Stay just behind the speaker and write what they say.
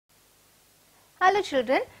Hello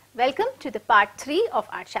children, welcome to the part 3 of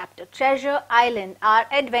our chapter Treasure Island, our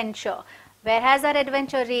adventure. Where has our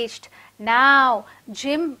adventure reached? Now,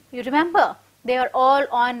 Jim, you remember, they are all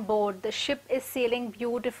on board. The ship is sailing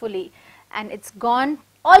beautifully and it's gone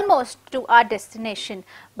almost to our destination.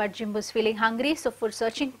 But Jim was feeling hungry, so for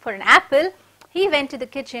searching for an apple, he went to the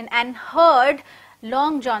kitchen and heard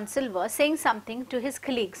Long John Silver saying something to his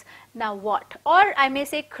colleagues. Now what? Or I may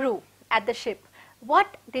say crew at the ship.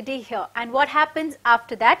 What did he hear and what happens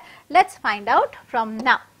after that? Let's find out from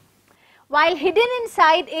now. While hidden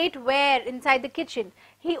inside inside the kitchen,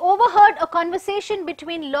 he overheard a conversation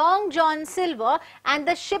between Long John Silver and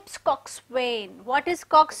the ship's coxswain. What is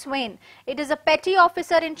coxswain? It is a petty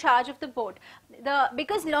officer in charge of the boat.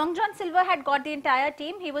 Because Long John Silver had got the entire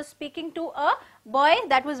team, he was speaking to a boy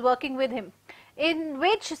that was working with him, in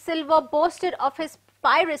which Silver boasted of his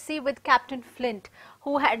piracy with Captain Flint,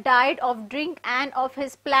 who had died of drink, and of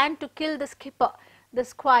his plan to kill the skipper, the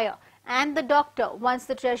squire, and the doctor once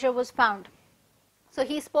the treasure was found. So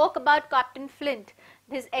he spoke about Captain Flint,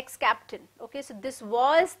 his ex-captain. Okay, so this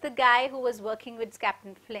was the guy who was working with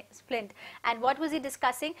Captain Flint. And what was he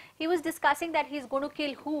discussing? He was discussing that he's going to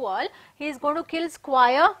kill who all? He's going to kill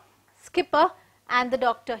squire, skipper, and the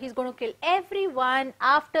doctor. He's going to kill everyone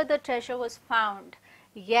after the treasure was found.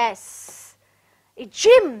 Yes.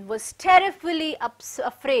 Jim was terribly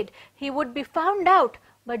afraid he would be found out,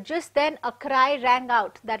 but just then a cry rang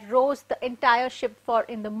out that rose the entire ship, for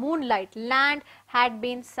in the moonlight land had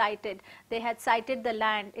been sighted. They had sighted the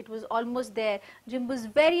land. It was almost there. Jim was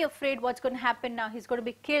very afraid what's going to happen now. He's going to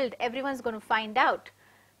be killed. Everyone's going to find out.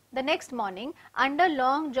 The next morning, under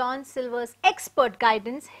Long John Silver's expert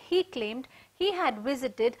guidance, he claimed he had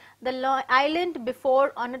visited the island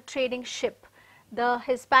before on a trading ship. The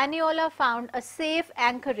Hispaniola found a safe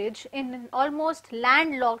anchorage in an almost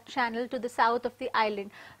landlocked channel to the south of the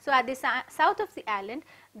island. So at the south of the island,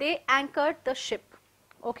 they anchored the ship.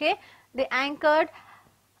 Okay, they anchored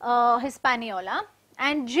Hispaniola,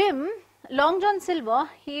 and Jim, Long John Silver,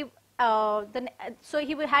 so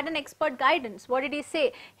he had an expert guidance. What did he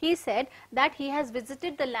say? He said that he has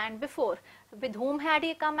visited the land before. With whom had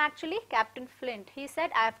he come actually? Captain Flint. He said,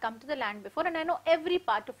 I have come to the land before and I know every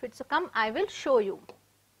part of it, so come, I will show you.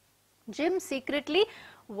 Jim secretly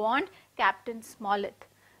warned Captain Smollett,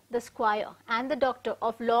 the squire, and the doctor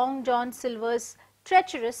of Long John Silver's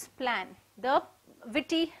treacherous plan, the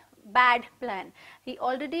witty, bad plan. He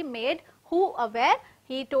already made who aware?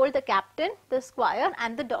 He told the captain, the squire,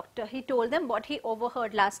 and the doctor. He told them what he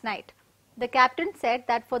overheard last night. The captain said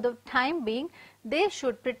that for the time being, they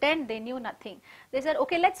should pretend they knew nothing. They said,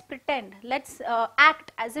 okay, let's pretend, let's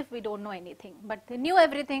act as if we don't know anything. But they knew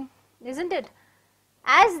everything, isn't it?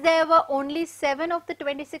 As there were only 7 of the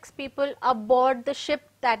 26 people aboard the ship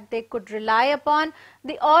that they could rely upon,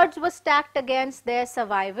 the odds were stacked against their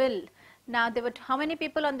survival. Now, there were how many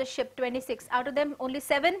people on the ship? 26. Out of them, only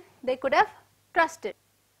 7 they could have trusted.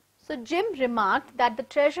 So Jim remarked that the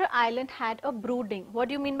treasure island had a brooding. What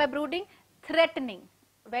do you mean by brooding? Threatening,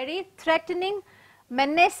 very threatening,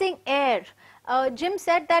 menacing air. Jim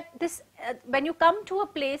said that this, when you come to a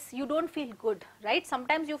place, you don't feel good, right?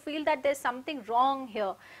 Sometimes you feel that there's something wrong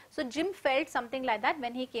here. So Jim felt something like that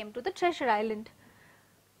when he came to the treasure island.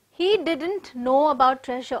 He didn't know about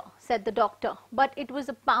treasure, said the doctor, but it was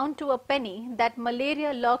a pound to a penny that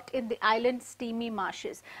malaria lurked in the island's steamy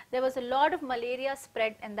marshes. There was a lot of malaria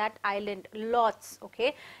spread in that island, lots,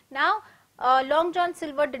 okay. Now, Long John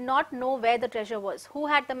Silver did not know where the treasure was. Who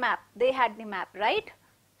had the map? They had the map, right?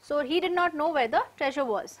 So he did not know where the treasure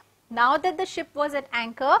was. Now that the ship was at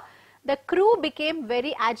anchor, the crew became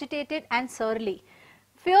very agitated and surly.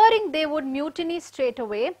 Fearing they would mutiny straight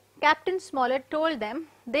away, Captain Smollett told them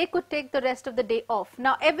they could take the rest of the day off.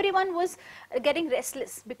 Now everyone was getting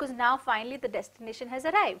restless because now finally the destination has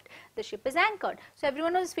arrived. The ship is anchored. So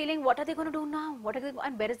everyone was feeling, what are they going to do now? What are they,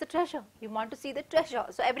 and where is the treasure? We want to see the treasure.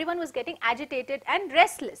 So everyone was getting agitated and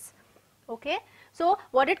restless. Okay. So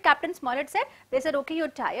what did Captain Smollett said? They said, okay, you're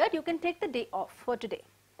tired. You can take the day off for today.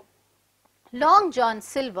 Long John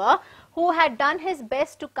Silver, who had done his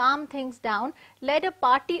best to calm things down, led a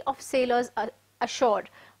party of sailors ashore.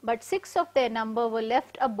 But 6 of their number were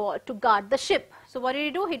left aboard to guard the ship. So what did he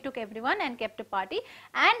do? He took everyone and kept a party,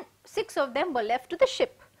 and 6 of them were left to the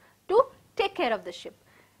ship to take care of the ship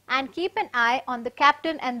and keep an eye on the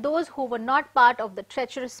captain and those who were not part of the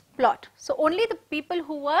treacherous plot. So only the people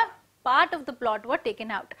who were part of the plot were taken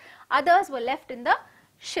out. Others were left in the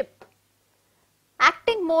ship.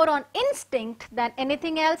 Acting more on instinct than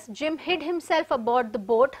anything else, Jim hid himself aboard the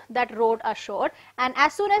boat that rowed ashore, and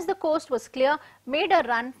as soon as the coast was clear, made a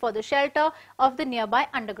run for the shelter of the nearby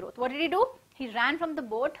undergrowth. What did he do? He ran from the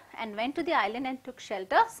boat and went to the island and took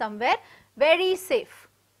shelter somewhere very safe.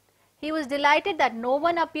 He was delighted that no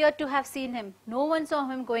one appeared to have seen him. No one saw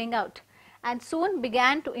him going out, and soon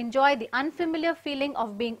began to enjoy the unfamiliar feeling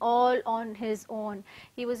of being all on his own.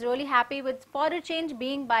 He was really happy with, for a change,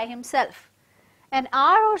 being by himself. An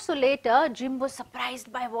hour or so later, Jim was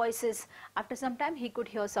surprised by voices. After some time, he could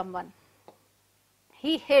hear someone.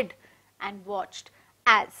 He hid and watched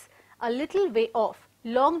as, a little way off,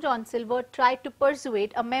 Long John Silver tried to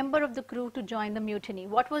persuade a member of the crew to join the mutiny.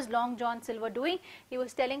 What was Long John Silver doing? He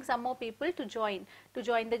was telling some more people to join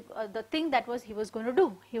the thing that he was going to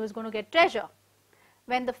do. He was going to get treasure.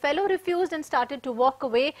 When the fellow refused and started to walk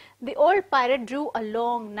away, the old pirate drew a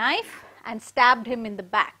long knife and stabbed him in the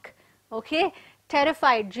back. Okay?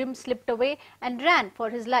 Terrified, Jim slipped away and ran for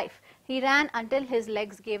his life. He ran until his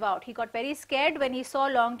legs gave out. He got very scared when he saw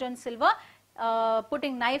Long John Silver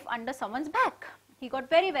putting knife under someone's back. He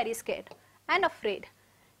got very, very scared and afraid.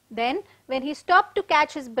 Then, when he stopped to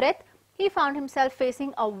catch his breath, he found himself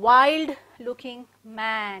facing a wild-looking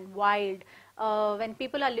man. Wild. When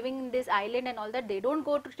people are living in this island and all that, they don't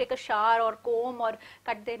go to take a shower or comb or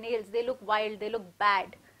cut their nails. They look wild. They look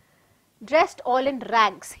bad. Dressed all in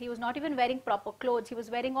rags. He was not even wearing proper clothes. He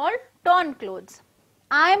was wearing all torn clothes.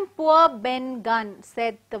 "I'm poor Ben Gunn,"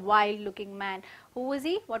 said the wild-looking man. Who was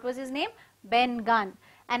he? What was his name? Ben Gunn.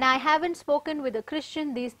 "And I haven't spoken with a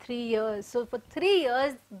Christian these 3 years. So for 3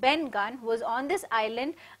 years, Ben Gunn was on this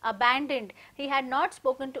island abandoned. He had not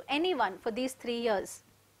spoken to anyone for these 3 years.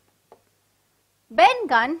 Ben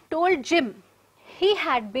Gunn told Jim he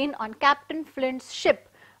had been on Captain Flint's ship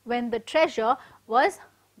when the treasure was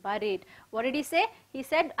buried. What did he say? He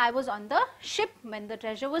said, "I was on the ship when the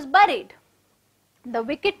treasure was buried." The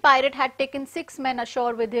wicked pirate had taken 6 men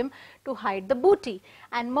ashore with him to hide the booty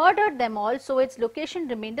and murdered them all, so its location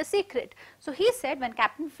remained a secret. So he said, when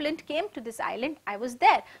Captain Flint came to this island, I was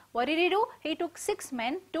there. What did he do? He took 6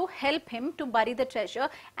 men to help him to bury the treasure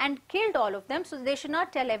and killed all of them, so they should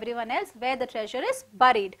not tell everyone else where the treasure is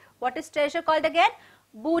buried. What is treasure called again?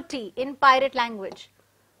 Booty in pirate language.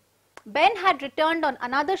 Ben had returned on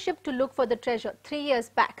another ship to look for the treasure 3 years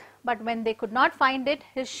back, but when they could not find it,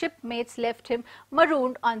 his shipmates left him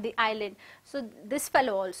marooned on the island. So this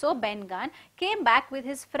fellow also, Ben Gunn, came back with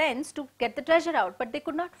his friends to get the treasure out, but they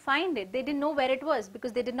could not find it. They didn't know where it was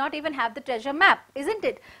because they did not even have the treasure map, isn't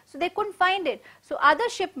it? So they couldn't find it. So other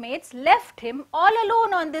shipmates left him all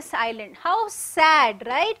alone on this island. How sad,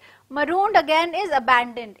 right? Marooned again is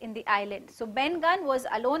abandoned in the island. So Ben Gunn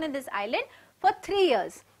was alone in this island for 3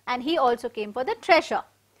 years. And he also came for the treasure.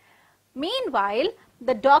 Meanwhile,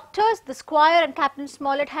 the doctors, the squire and Captain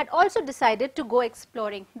Smollett had also decided to go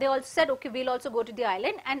exploring. They also said, okay, we'll also go to the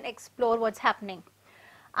island and explore what's happening.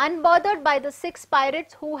 Unbothered by the 6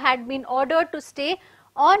 pirates who had been ordered to stay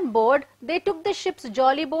on board, they took the ship's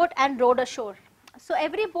jolly boat and rowed ashore. So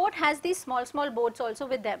every boat has these small boats also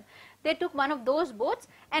with them. They took one of those boats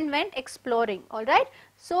and went exploring, alright.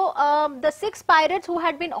 So the 6 pirates who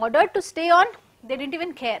had been ordered to stay on, they didn't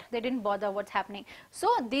even care, they didn't bother what's happening. So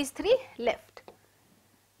these 3 left.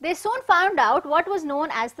 They soon found out what was known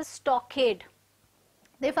as the stockade.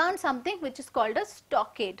 They found something which is called a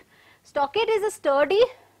stockade. Stockade is a sturdy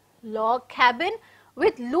log cabin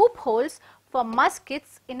with loopholes for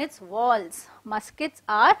muskets in its walls. Muskets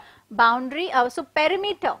are boundary, so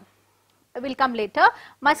perimeter. Will come later.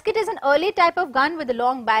 Musket is an early type of gun with a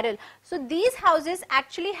long barrel. So these houses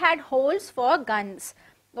actually had holes for guns.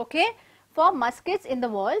 Okay. For muskets in the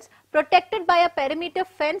walls, protected by a perimeter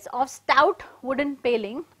fence of stout wooden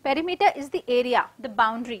paling. Perimeter is the area, the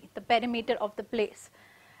boundary, the perimeter of the place,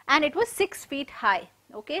 and it was 6 feet high.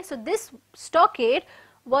 Okay, so this stockade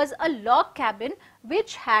was a log cabin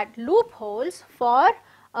which had loopholes for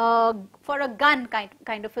a gun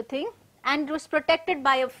kind of a thing, and it was protected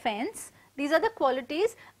by a fence. These are the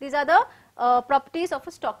qualities, these are the properties of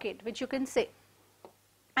a stockade, which you can say.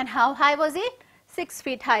 And how high was it? 6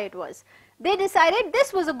 feet high it was. They decided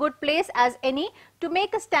this was a good place as any to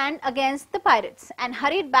make a stand against the pirates and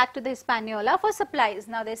hurried back to the Hispaniola for supplies.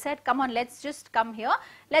 Now they said, come on, let's just come here.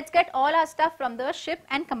 Let's get all our stuff from the ship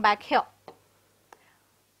and come back here.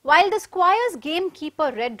 While the squire's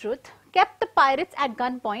gamekeeper Redruth kept the pirates at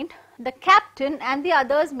gunpoint, the captain and the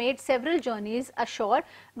others made several journeys ashore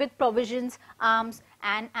with provisions, arms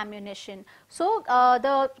and ammunition. So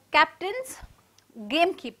the captain's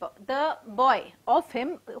gamekeeper, the boy of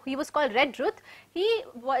him, he was called Redruth, he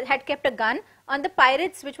had kept a gun on the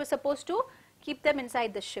pirates which were supposed to keep them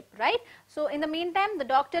inside the ship, right? So in the meantime, the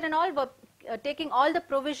doctor and all were taking all the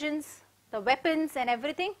provisions, the weapons and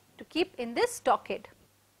everything to keep in this stockade.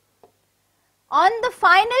 On the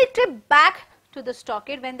final trip back to the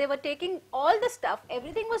stockade, when they were taking all the stuff,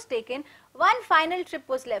 everything was taken, one final trip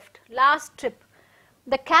was left, last trip.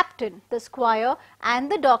 The captain, the squire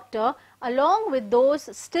and the doctor, along with those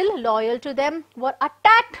still loyal to them, were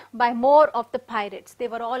attacked by more of the pirates. They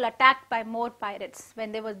were all attacked by more pirates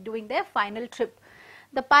when they were doing their final trip.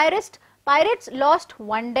 The pirates lost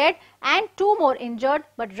one dead and 2 more injured,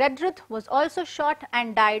 but Redruth was also shot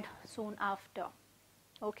and died soon after.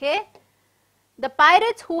 Okay? The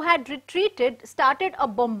pirates who had retreated started a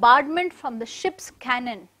bombardment from the ship's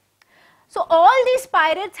cannon. So all these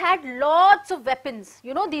pirates had lots of weapons,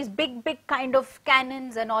 you know, these big kind of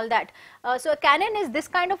cannons and all that. So a cannon is this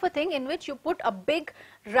kind of a thing in which you put a big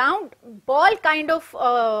round ball kind of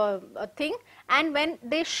thing, and when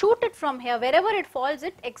they shoot it from here, wherever it falls,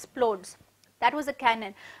 it explodes. That was a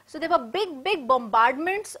cannon. So there were big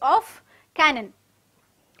bombardments of cannon.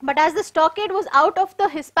 But as the stockade was out of the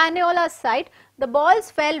Hispaniola's sight, the balls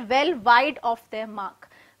fell well wide of their mark.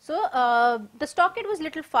 So the stockade was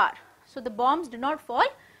little far. So the bombs did not fall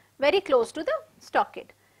very close to the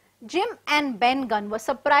stockade. Jim and Ben Gunn were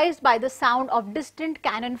surprised by the sound of distant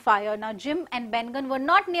cannon fire. Now Jim and Ben Gunn were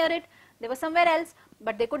not near it, they were somewhere else,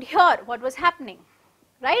 but they could hear what was happening,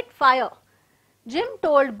 right? Fire. Jim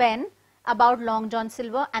told Ben about Long John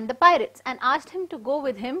Silver and the pirates and asked him to go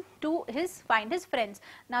with him to find his friends.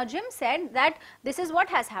 Now Jim said that this is what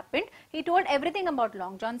has happened. He told everything about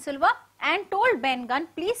Long John Silver and told Ben Gunn,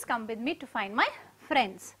 please come with me to find my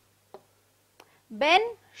friends. Ben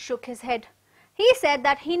shook his head. He said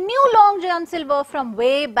that he knew Long John Silver from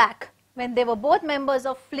way back when they were both members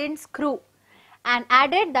of Flint's crew, and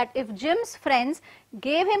added that if Jim's friends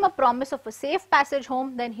gave him a promise of a safe passage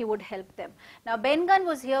home, then he would help them. Now Ben Gunn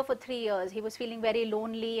was here for 3 years. He was feeling very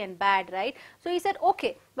lonely and bad, right? So he said,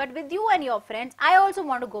 okay, but with you and your friends, I also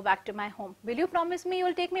want to go back to my home. Will you promise me you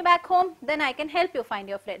will take me back home? Then I can help you find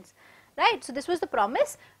your friends, right? So this was the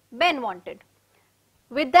promise Ben wanted.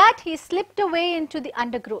 With that, he slipped away into the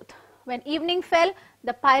undergrowth. When evening fell,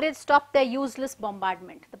 the pirates stopped their useless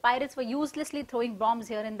bombardment. The pirates were uselessly throwing bombs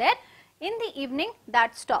here and there. In the evening,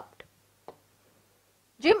 that stopped.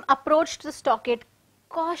 Jim approached the stockade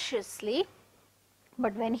cautiously,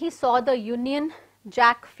 but when he saw the Union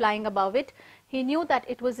Jack flying above it, he knew that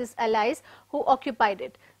it was his allies who occupied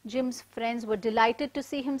it. Jim's friends were delighted to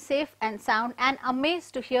see him safe and sound and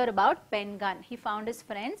amazed to hear about Ben Gunn. He found his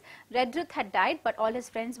friends. Redruth had died, but all his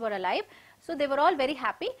friends were alive. So they were all very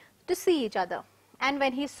happy to see each other. And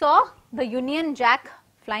when he saw the Union Jack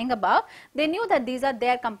flying above, they knew that these are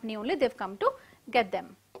their company only. They've come to get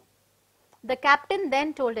them. The captain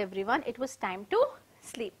then told everyone it was time to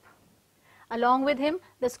sleep. Along with him,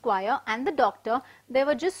 the squire and the doctor, there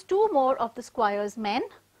were just 2 more of the squire's men,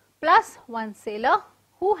 plus 1 sailor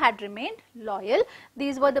who had remained loyal.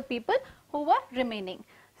 These were the people who were remaining.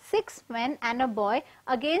 6 men and a boy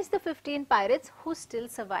against the 15 pirates who still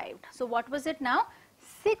survived. So what was it now?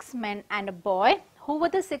 6 men and a boy. Who were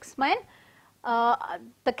the 6 men?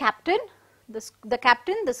 The captain,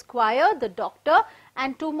 the squire, the doctor,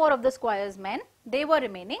 and 2 more of the squire's men. They were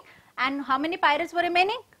remaining. And how many pirates were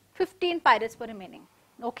remaining? 15 pirates were remaining.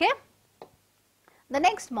 Okay. The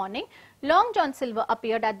next morning, Long John Silver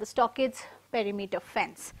appeared at the stockade's perimeter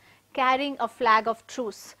fence, carrying a flag of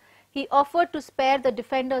truce. He offered to spare the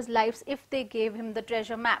defenders' lives if they gave him the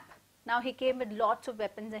treasure map. Now he came with lots of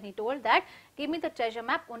weapons and he told that, give me the treasure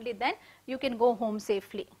map, only then you can go home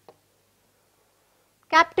safely.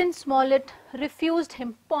 Captain Smollett refused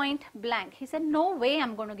him point blank. He said, no way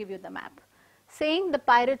I'm going to give you the map, saying the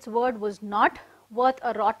pirates' word was not worth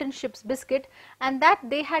a rotten ship's biscuit and that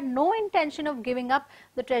they had no intention of giving up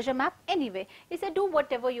the treasure map anyway. He said, do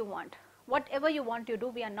whatever you want. Whatever you want to do,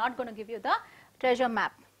 we are not going to give you the treasure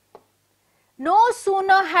map. No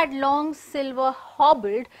sooner had Long Silver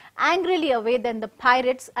hobbled angrily away than the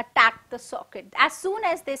pirates attacked the stockade. As soon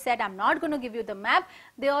as they said, I'm not going to give you the map,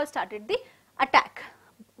 they all started the attack.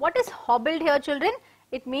 What is hobbled here, children?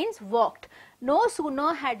 It means walked. No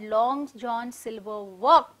sooner had Long John Silver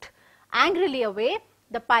walked angrily away,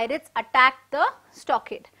 the pirates attacked the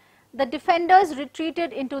stockade. The defenders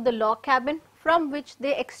retreated into the log cabin, from which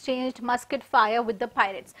they exchanged musket fire with the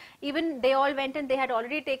pirates. Even they all went and they had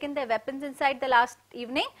already taken their weapons inside the last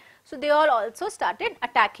evening, so they all also started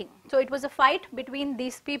attacking. So it was a fight between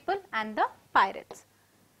these people and the pirates.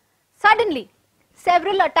 Suddenly,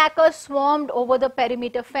 several attackers swarmed over the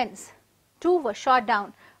perimeter fence. 2 were shot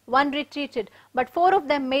down, 1 retreated, but 4 of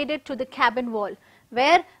them made it to the cabin wall,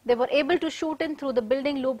 where they were able to shoot in through the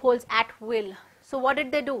building loopholes at will. So what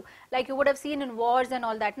did they do? Like you would have seen in wars and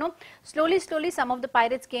all that, no? Slowly some of the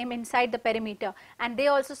pirates came inside the perimeter and they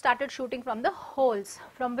also started shooting from the holes.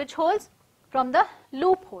 From which holes? From the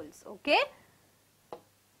loopholes, okay?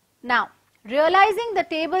 Now, realizing the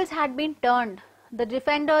tables had been turned, the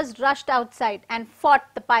defenders rushed outside and fought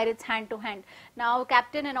the pirates hand to hand. Now,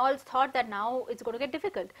 captain and all thought that now it's going to get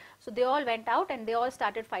difficult. So, they all went out and they all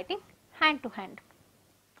started fighting hand to hand.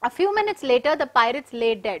 A few minutes later, the pirates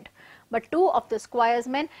lay dead, but 2 of the squire's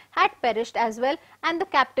men had perished as well and the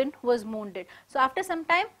captain was wounded. So, after some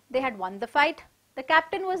time, they had won the fight. The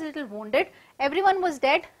captain was a little wounded. Everyone was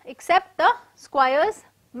dead except the squire's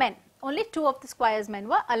men. Only 2 of the squire's men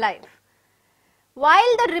were alive.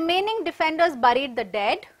 While the remaining defenders buried the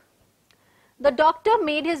dead, the doctor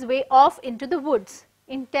made his way off into the woods,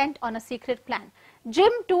 intent on a secret plan.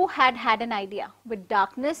 Jim too had an idea. With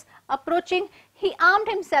darkness approaching, he armed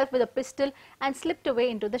himself with a pistol and slipped away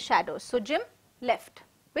into the shadows. So, Jim left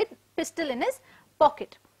with pistol in his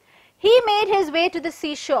pocket. He made his way to the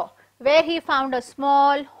seashore, where he found a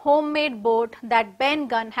small homemade boat that Ben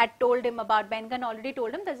Gunn had told him about. Ben Gunn already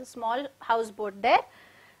told him there's a small houseboat there.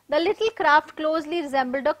 The little craft closely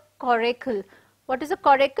resembled a coracle. What is a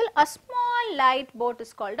coracle? A small light boat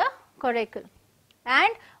is called a coracle, and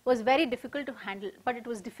was very difficult to handle. But it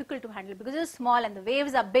was difficult to handle because it was small and the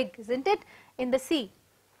waves are big, isn't it, in the sea.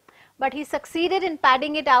 But he succeeded in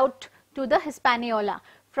paddling it out to the Hispaniola,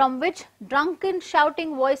 from which drunken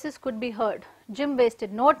shouting voices could be heard. Jim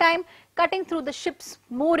wasted no time cutting through the ship's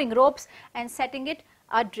mooring ropes and setting it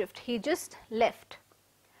adrift. He just left.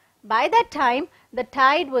 By that time, the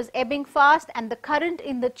tide was ebbing fast and the current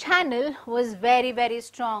in the channel was very, very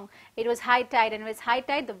strong. It was high tide, and with high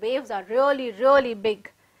tide, the waves are really, really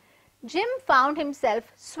big. Jim found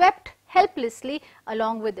himself swept helplessly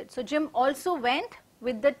along with it. So, Jim also went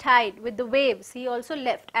with the tide, with the waves. He also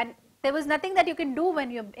left, and there was nothing that you can do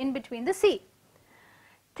when you're in between the sea.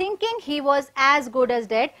 Thinking he was as good as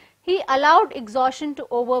dead, he allowed exhaustion to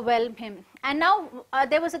overwhelm him. And now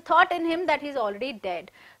there was a thought in him that he's already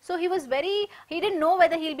dead. So he didn't know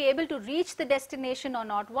whether he'll be able to reach the destination or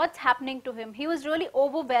not. What's happening to him? He was really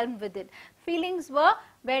overwhelmed with it. Feelings were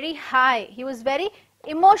very high. He was very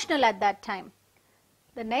emotional at that time.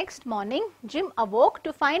 The next morning, Jim awoke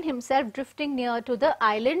to find himself drifting near to the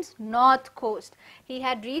island's north coast. He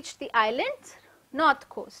had reached the island's north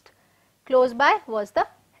coast. Close by was the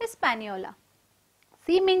Hispaniola.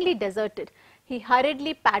 Seemingly deserted, he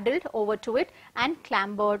hurriedly paddled over to it and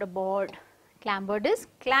clambered aboard. Clambered is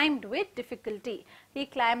climbed with difficulty. He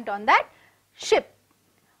climbed on that ship.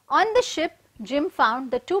 On the ship, Jim found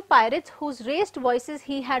the 2 pirates whose raised voices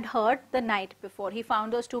he had heard the night before. He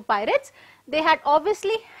found those 2 pirates. They had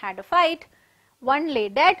obviously had a fight. One lay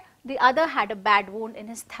dead, the other had a bad wound in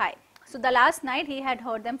his thigh. So, the last night he had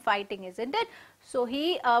heard them fighting, isn't it? So,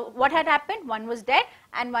 what had happened? One was dead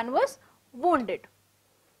and one was wounded.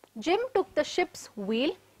 Jim took the ship's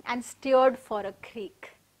wheel and steered for a creek.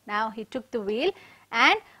 Now, he took the wheel,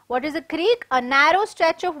 and what is a creek? A narrow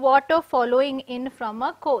stretch of water following in from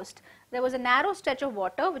a coast. There was a narrow stretch of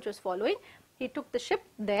water which was following. He took the ship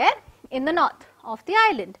there in the north of the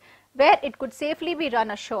island, where it could safely be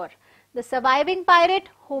run ashore. The surviving pirate,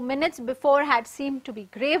 who minutes before had seemed to be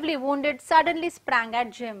gravely wounded, suddenly sprang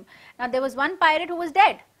at Jim. Now, there was one pirate who was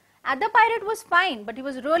dead. Other pirate was fine, but he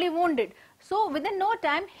was really wounded. So, within no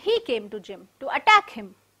time, he came to Jim to attack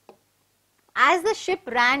him. As the ship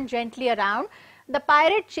ran gently around, the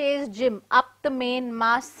pirate chased Jim up the main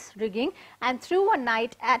mast rigging and threw a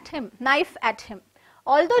knife at him.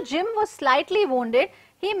 Although Jim was slightly wounded,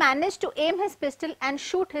 he managed to aim his pistol and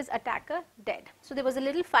shoot his attacker dead. So, there was a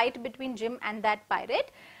little fight between Jim and that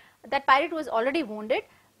pirate. That pirate was already wounded.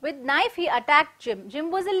 With knife, he attacked Jim.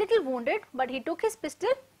 Jim was a little wounded, but he took his pistol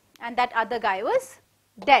and that other guy was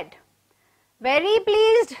dead. Very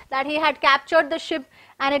pleased that he had captured the ship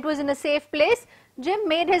and it was in a safe place, Jim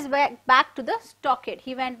made his way back to the stockade.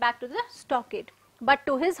 He went back to the stockade. But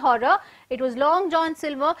to his horror, it was Long John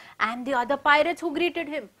Silver and the other pirates who greeted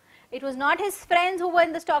him. It was not his friends who were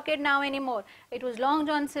in the stockade now anymore. It was Long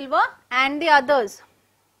John Silver and the others.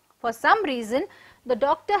 For some reason, the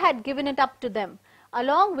doctor had given it up to them,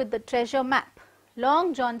 along with the treasure map.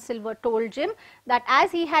 Long John Silver told Jim that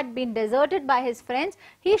as he had been deserted by his friends,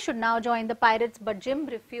 he should now join the pirates, but Jim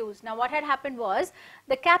refused. Now, what had happened was,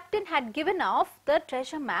 the captain had given off the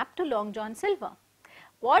treasure map to Long John Silver.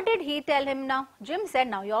 What did he tell him now? Jim said,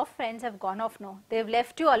 now your friends have gone off now. They've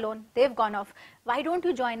left you alone. They've gone off. Why don't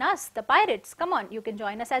you join us, the pirates? Come on, you can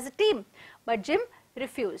join us as a team. But Jim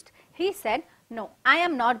refused. He said, no, I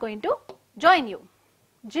am not going to join you.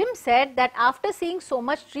 Jim said that after seeing so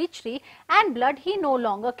much treachery and blood, he no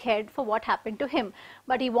longer cared for what happened to him.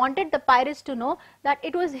 But he wanted the pirates to know that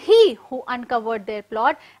it was he who uncovered their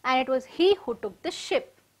plot and it was he who took the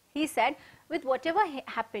ship. He said, with whatever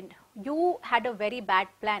happened, you had a very bad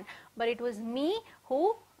plan, but it was me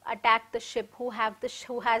who attack the ship, who has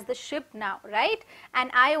the ship now, right? And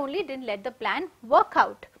I only didn't let the plan work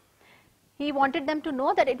out. He wanted them to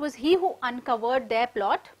know that it was he who uncovered their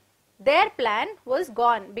plot. Their plan was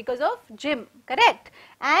gone because of Jim, correct?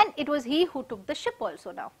 And it was he who took the ship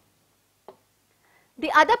also now.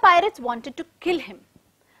 The other pirates wanted to kill him,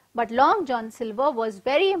 but Long John Silver was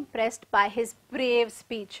very impressed by his brave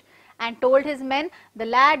speech and told his men the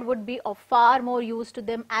lad would be of far more use to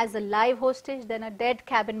them as a live hostage than a dead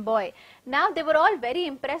cabin boy. Now they were all very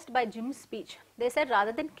impressed by Jim's speech. They said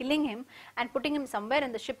rather than killing him and putting him somewhere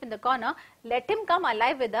in the ship in the corner, let him come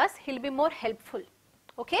alive with us, he'll be more helpful.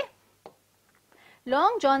 Okay?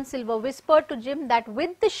 Long John Silver whispered to Jim that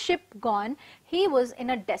with the ship gone, he was in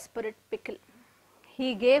a desperate pickle.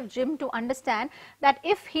 He gave Jim to understand that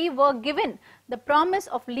if he were given the promise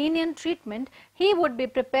of lenient treatment, he would be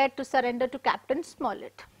prepared to surrender to Captain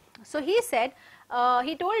Smollett. So he said,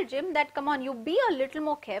 he told Jim that come on, you be a little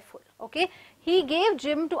more careful, okay. He gave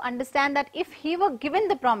Jim to understand that if he were given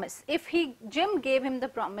the promise, Jim gave him the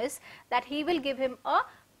promise that he will give him a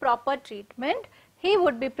proper treatment, he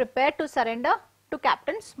would be prepared to surrender to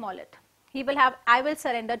Captain Smollett. I will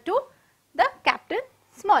surrender to the Captain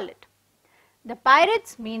Smollett. The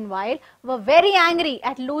pirates, meanwhile, were very angry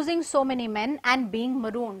at losing so many men and being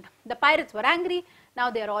marooned. The pirates were angry,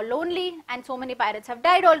 now they are all lonely and so many pirates have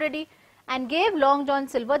died already, and gave Long John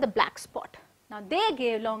Silver the black spot. Now they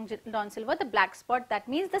gave Long John Silver the black spot, that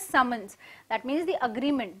means the summons, that means the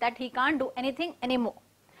agreement that he can't do anything anymore.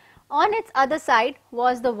 On its other side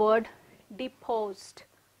was the word deposed.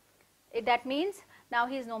 That means now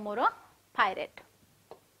he is no more a pirate.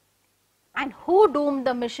 And who doomed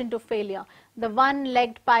the mission to failure? The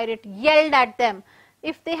one-legged pirate yelled at them.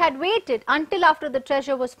 If they had waited until after the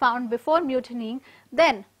treasure was found before mutinying,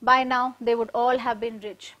 then by now they would all have been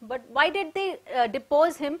rich. But why did they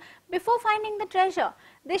depose him before finding the treasure?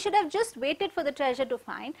 They should have just waited for the treasure to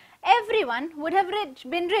find. Everyone would have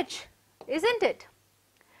been rich, isn't it?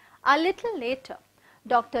 A little later,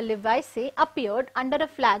 Dr. Livesey appeared under a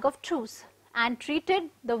flag of truce and treated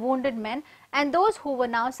the wounded men and those who were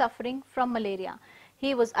now suffering from malaria.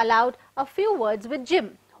 He was allowed a few words with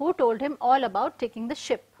Jim, who told him all about taking the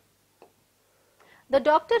ship. The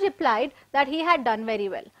doctor replied that he had done very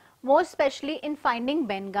well, most especially in finding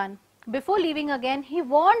Ben Gunn. Before leaving again, he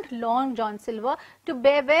warned Long John Silver to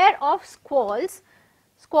beware of squalls.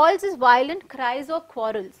 Squalls is violent cries or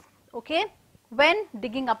quarrels, okay, when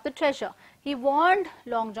digging up the treasure. He warned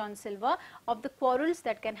Long John Silver of the quarrels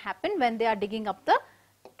that can happen when they are digging up the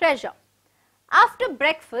treasure. After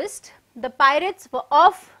breakfast, the pirates were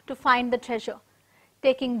off to find the treasure,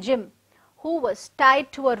 taking Jim, who was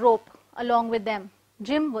tied to a rope along with them.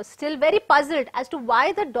 Jim was still very puzzled as to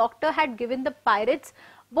why the doctor had given the pirates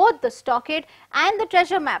both the stockade and the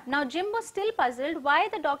treasure map. Now Jim was still puzzled why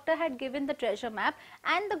the doctor had given the treasure map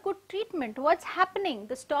and the good treatment. What's happening?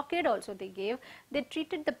 The stockade also they gave, they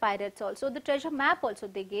treated the pirates also, the treasure map also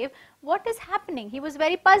they gave. What is happening? He was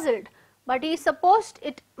very puzzled, but he supposed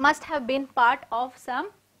it must have been part of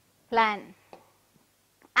some plan.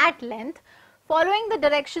 At length, following the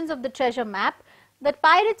directions of the treasure map, the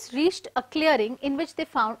pirates reached a clearing in which they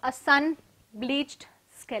found a sun-bleached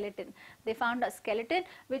skeleton. They found a skeleton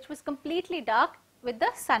which was completely dark with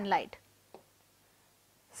the sunlight.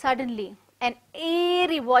 Suddenly, an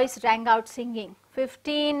eerie voice rang out singing,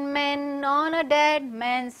 15 men on a dead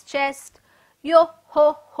man's chest,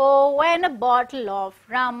 yo-ho-ho and a bottle of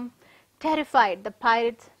rum. Terrified, the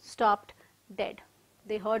pirates stopped dead.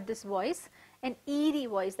 They heard this voice, an eerie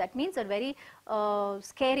voice, that means a very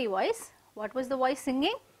scary voice. What was the voice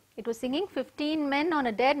singing? It was singing 15 men on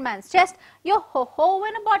a dead man's chest, yo-ho-ho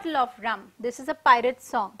and a bottle of rum. This is a pirate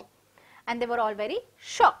song. And they were all very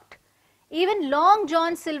shocked. Even Long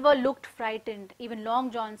John Silver looked frightened. Even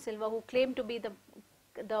Long John Silver, who claimed to be the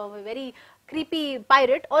very creepy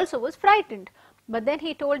pirate, also was frightened. But then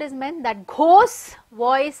he told his men that ghost's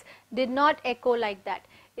voice did not echo like that.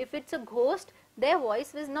 If it's a ghost, their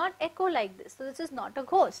voice does not echo like this. So this is not a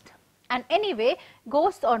ghost. And anyway,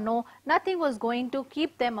 ghost or no, nothing was going to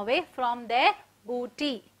keep them away from their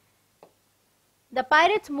booty. The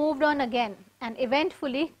pirates moved on again and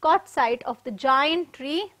eventfully caught sight of the giant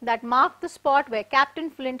tree that marked the spot where Captain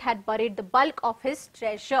Flint had buried the bulk of his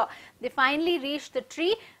treasure. They finally reached the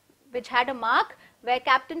tree which had a mark where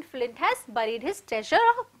Captain Flint has buried his treasure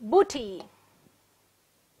of booty.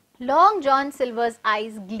 Long John Silver's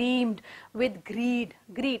eyes gleamed with greed.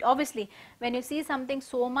 Greed, obviously, when you see something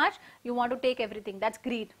so much, you want to take everything. That's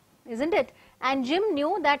greed, isn't it? And Jim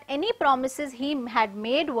knew that any promises he had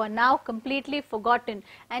made were now completely forgotten.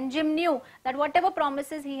 And Jim knew that whatever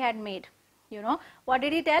promises he had made, You know, what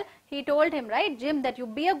did he tell? He told him, right, Jim, that you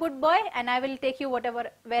be a good boy and I will take you whatever,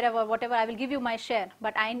 wherever, whatever, I will give you my share.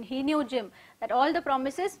 But he knew, Jim, that all the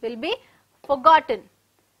promises will be forgotten.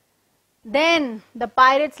 Then the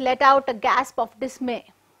pirates let out a gasp of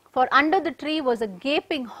dismay, for under the tree was a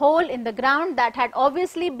gaping hole in the ground that had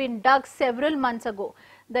obviously been dug several months ago.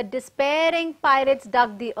 The despairing pirates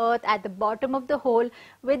dug the earth at the bottom of the hole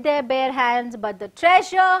with their bare hands, but the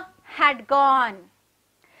treasure had gone.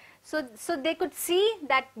 So they could see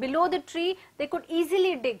that below the tree they could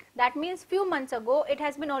easily dig. That means few months ago it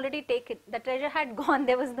has been already taken. The treasure had gone.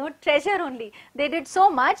 There was no treasure only. They did so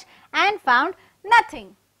much and found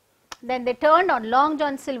nothing. Then they turned on Long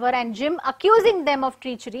John Silver and Jim, accusing them of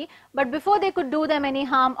treachery. But before they could do them any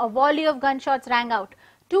harm, a volley of gunshots rang out.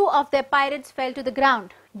 2 of their pirates fell to the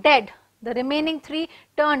ground, dead. The remaining 3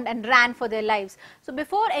 turned and ran for their lives. So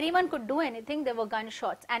before anyone could do anything, there were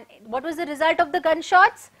gunshots. And what was the result of the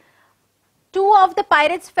gunshots? 2 of the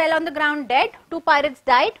pirates fell on the ground dead, 2 pirates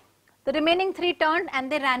died, the remaining 3 turned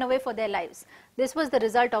and they ran away for their lives. This was the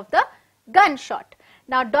result of the gunshot.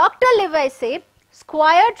 Now Dr. Livesey,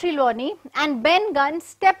 Squire Trelawney and Ben Gunn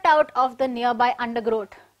stepped out of the nearby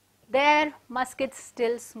undergrowth, their muskets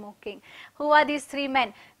still smoking. Who are these 3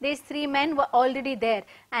 men? These 3 men were already there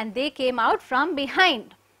and they came out from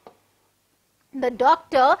behind. The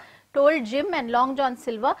doctor told Jim and Long John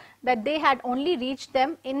Silver that they had only reached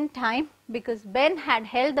them in time because Ben had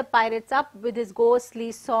held the pirates up with his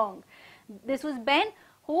ghostly song. This was Ben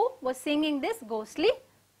who was singing this ghostly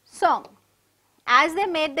song. As they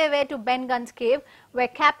made their way to Ben Gunn's cave, where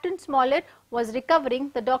Captain Smollett was recovering,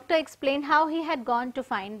 the doctor explained how he had gone to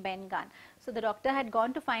find Ben Gunn. So the doctor had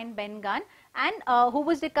gone to find Ben Gunn, and who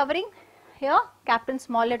was recovering? Here, Captain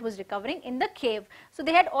Smollett was recovering in the cave. So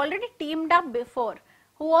they had already teamed up before.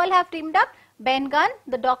 Who all have teamed up? Ben Gunn,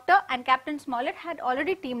 the doctor and Captain Smollett had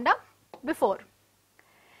already teamed up before.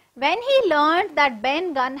 When he learned that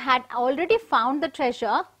Ben Gunn had already found the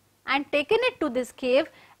treasure and taken it to this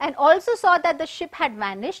cave and also saw that the ship had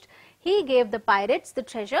vanished, he gave the pirates the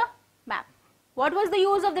treasure map. What was the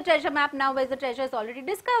use of the treasure map now as the treasure is already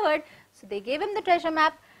discovered? So they gave him the treasure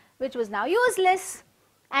map, which was now useless,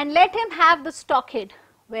 and let him have the stockade,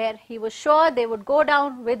 where he was sure they would go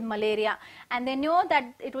down with malaria, and they knew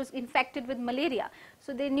that it was infected with malaria.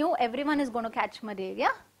 So they knew everyone is going to catch malaria.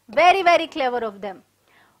 Very, very clever of them.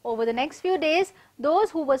 Over the next few days, those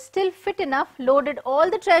who were still fit enough loaded all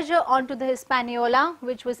the treasure onto the Hispaniola,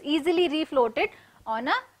 which was easily refloated on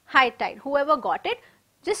a high tide. Whoever got it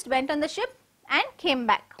just went on the ship and came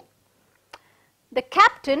back. The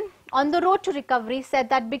captain on the road to recovery said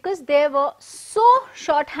that because they were so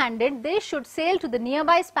short-handed, they should sail to the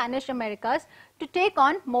nearby Spanish Americas to take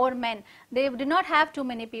on more men. They did not have too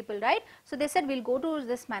many people, right? So they said, we'll go to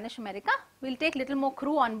the Spanish America, we'll take little more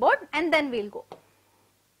crew on board and then we'll go.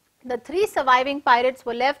 The 3 surviving pirates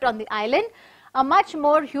were left on the island, a much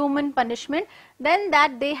more human punishment than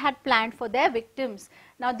that they had planned for their victims.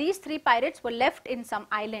 Now these 3 pirates were left in some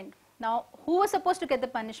island. Now who was supposed to get the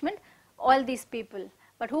punishment? All these people.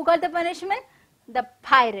 But who got the punishment? The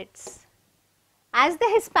pirates. As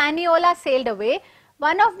the Hispaniola sailed away,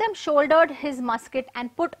 one of them shouldered his musket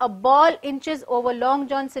and put a ball inches over Long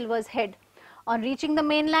John Silver's head. On reaching the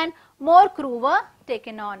mainland, more crew were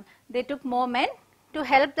taken on. They took more men to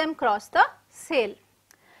help them cross the sail.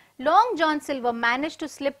 Long John Silver managed to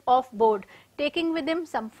slip off board, taking with him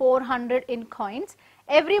some 400 in coins.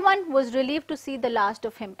 Everyone was relieved to see the last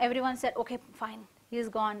of him. Everyone said, okay, fine, he is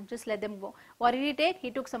gone, just let them go. What did he take?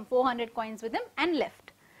 He took some 400 coins with him and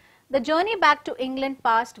left. The journey back to England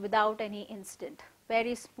passed without any incident.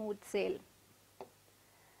 Very smooth sail.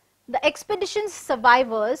 The expedition's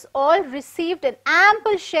survivors all received an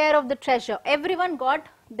ample share of the treasure. Everyone got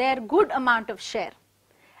their good amount of share.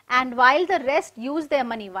 And while the rest used their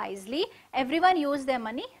money wisely, everyone used their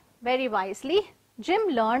money very wisely. Jim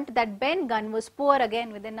learned that Ben Gunn was poor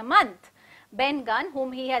again within a month. Ben Gunn,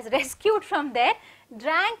 whom he has rescued from there,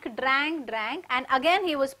 drank, and again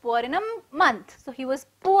he was poor in a month. So he was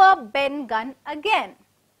poor Ben Gunn again.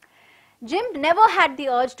 Jim never had the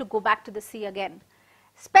urge to go back to the sea again,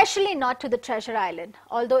 especially not to the treasure island,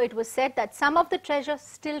 although it was said that some of the treasure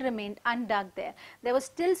still remained undug there. There was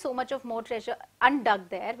still so much of more treasure undug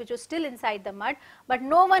there, which was still inside the mud, but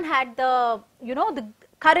no one had the, the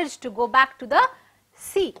courage to go back to the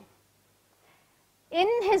sea. In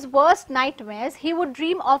his worst nightmares, he would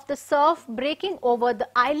dream of the surf breaking over the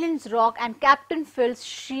island's rock and Captain Phil's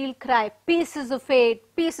shrill cry, pieces of fate,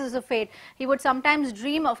 pieces of fate. He would sometimes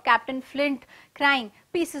dream of Captain Flint crying,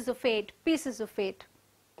 pieces of fate, pieces of fate.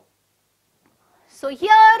 So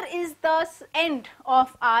here is the end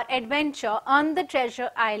of our adventure on the treasure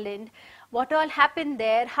island. what all happened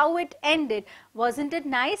there, how it ended. Wasn't it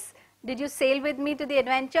nice? Did you sail with me to the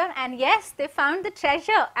adventure? And yes, they found the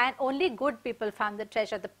treasure, and only good people found the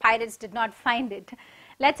treasure. The pirates did not find it.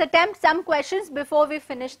 Let's attempt some questions before we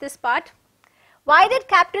finish this part. Why did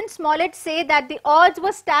Captain Smollett say that the odds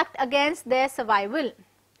were stacked against their survival?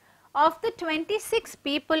 Of the 26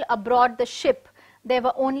 people aboard the ship, there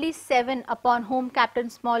were only 7 upon whom Captain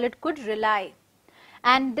Smollett could rely.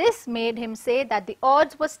 And this made him say that the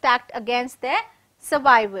odds were stacked against their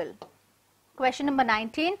survival. Question number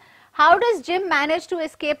 19. How does Jim manage to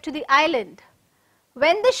escape to the island?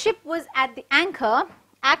 When the ship was at the anchor,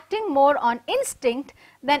 acting more on instinct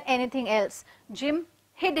than anything else, Jim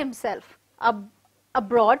hid himself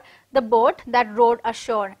aboard the boat that rowed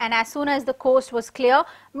ashore, and as soon as the coast was clear,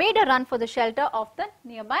 made a run for the shelter of the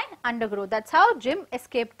nearby undergrowth. That's how Jim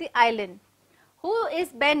escaped the island. Who is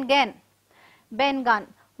Ben Gunn? Ben Gunn.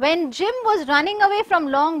 When Jim was running away from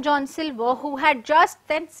Long John Silver, who had just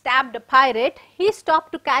then stabbed a pirate, he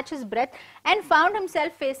stopped to catch his breath and found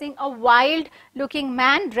himself facing a wild-looking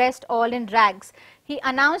man dressed all in rags. He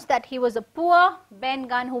announced that he was a poor Ben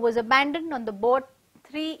Gunn who was abandoned on the boat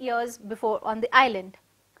 3 years before on the island.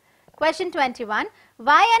 Question 21.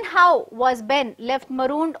 Why and how was Ben left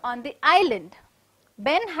marooned on the island?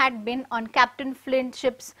 Ben had been on Captain Flint's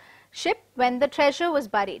ship when the treasure was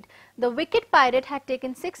buried. The wicked pirate had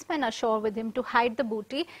taken 6 men ashore with him to hide the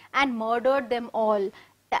booty and murdered them all,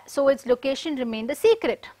 so its location remained a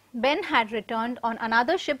secret. Ben had returned on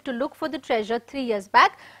another ship to look for the treasure 3 years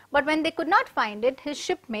back, but when they could not find it, his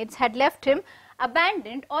shipmates had left him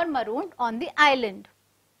abandoned or marooned on the island.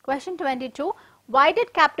 Question 22. Why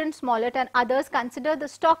did Captain Smollett and others consider the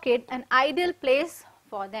stockade an ideal place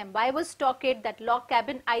for them? Why was stockade, that log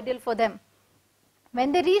cabin, ideal for them?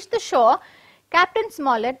 When they reached the shore, Captain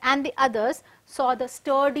Smollett and the others saw the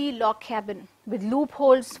sturdy log cabin with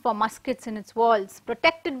loopholes for muskets in its walls,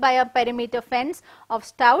 protected by a perimeter fence of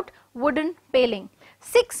stout wooden paling,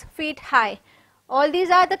 6 feet high. All these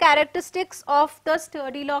are the characteristics of the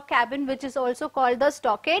sturdy log cabin, which is also called the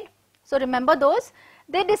stockade. So remember those.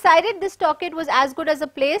 They decided this stockade was as good as a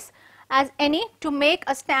place as any to make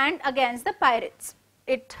a stand against the pirates.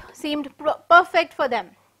 It seemed perfect for them.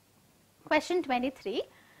 Question 23.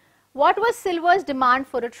 What was Silver's demand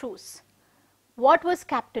for a truce? What was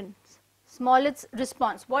Captain Smollett's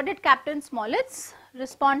response? What did Captain Smollett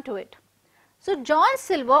respond to it? So John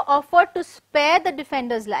Silver offered to spare the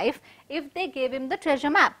defender's life if they gave him the treasure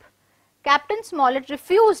map. Captain Smollett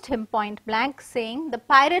refused him point blank, saying the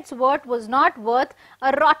pirate's word was not worth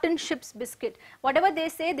a rotten ship's biscuit. Whatever they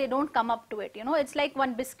say, they don't come up to it. You know, it's like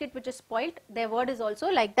one biscuit which is spoiled. Their word is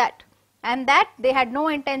also like that. And that they had no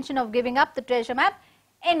intention of giving up the treasure map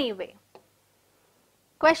anyway.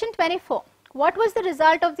 Question 24. What was the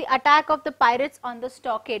result of the attack of the pirates on the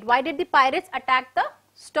stockade? Why did the pirates attack the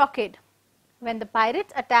stockade? When the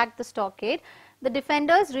pirates attacked the stockade, the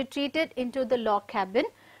defenders retreated into the log cabin,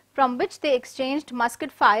 from which they exchanged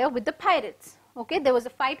musket fire with the pirates. Okay, there was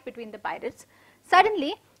a fight between the pirates.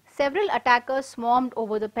 Suddenly, several attackers swarmed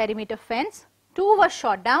over the perimeter fence. 2 were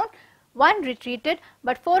shot down, 1 retreated,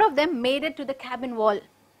 but 4 of them made it to the cabin wall,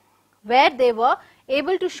 where they were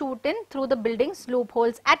able to shoot in through the building's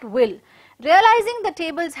loopholes at will. Realizing the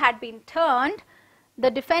tables had been turned,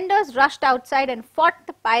 the defenders rushed outside and fought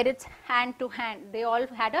the pirates hand to hand. They all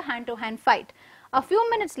had a hand-to-hand fight. A few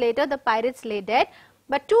minutes later, the pirates lay dead,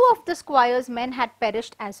 but 2 of the squire's men had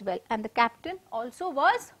perished as well, and the captain also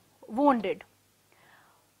was wounded.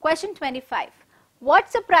 Question 25.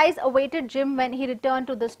 What surprise awaited Jim when he returned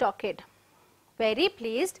to the stockade? Very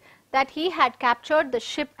pleased that he had captured the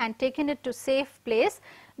ship and taken it to a safe place,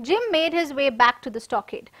 Jim made his way back to the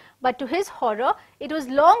stockade. But to his horror, it was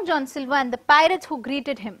Long John Silver and the pirates who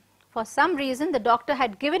greeted him. For some reason, the doctor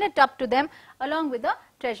had given it up to them along with the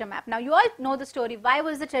treasure map. Now, you all know the story. Why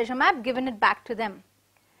was the treasure map given it back to them?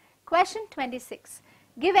 Question 26.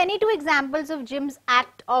 Give any 2 examples of Jim's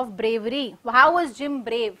act of bravery. How was Jim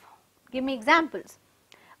brave? Give me examples.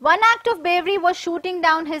 One act of bravery was shooting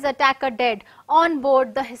down his attacker dead on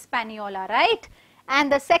board the Hispaniola, right?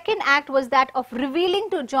 And the second act was that of revealing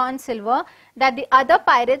to John Silver that the other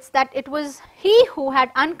pirates that it was he who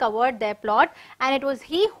had uncovered their plot and it was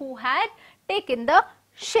he who had taken the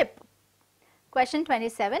ship. Question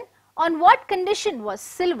 27. On what condition was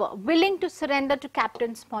Silver willing to surrender to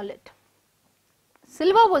Captain Smollett?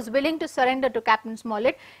 Silver was willing to surrender to Captain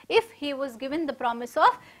Smollett if he was given the promise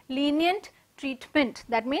of lenient treatment.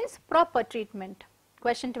 That means proper treatment.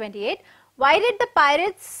 Question 28. Why did the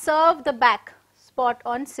pirates serve the back spot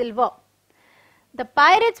on Silver? The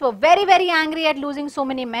pirates were very angry at losing so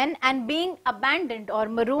many men and being abandoned or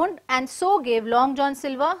marooned, and so gave Long John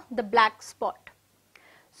Silver the black spot.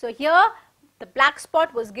 So here the black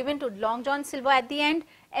spot was given to Long John Silver at the end.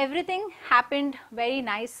 Everything happened very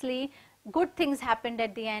nicely. Good things happened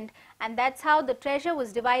at the end, and that's how the treasure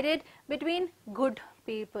was divided between good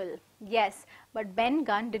people. Yes, but Ben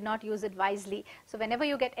Gunn did not use it wisely. So whenever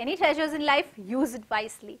you get any treasures in life, use it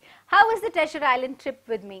wisely. How was the Treasure Island trip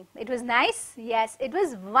with me? It was nice? Yes, it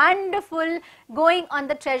was wonderful going on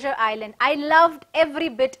the Treasure Island. I loved every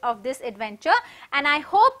bit of this adventure, and I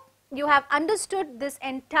hope you have understood this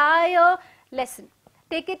entire lesson.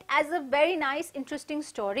 Take it as a very nice, interesting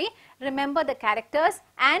story. Remember the characters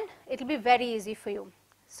and it will be very easy for you.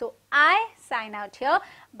 So I sign out here,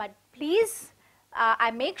 but please,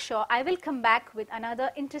 I make sure I will come back with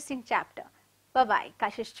another interesting chapter. Bye-bye.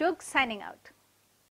 Kashish Chugh signing out.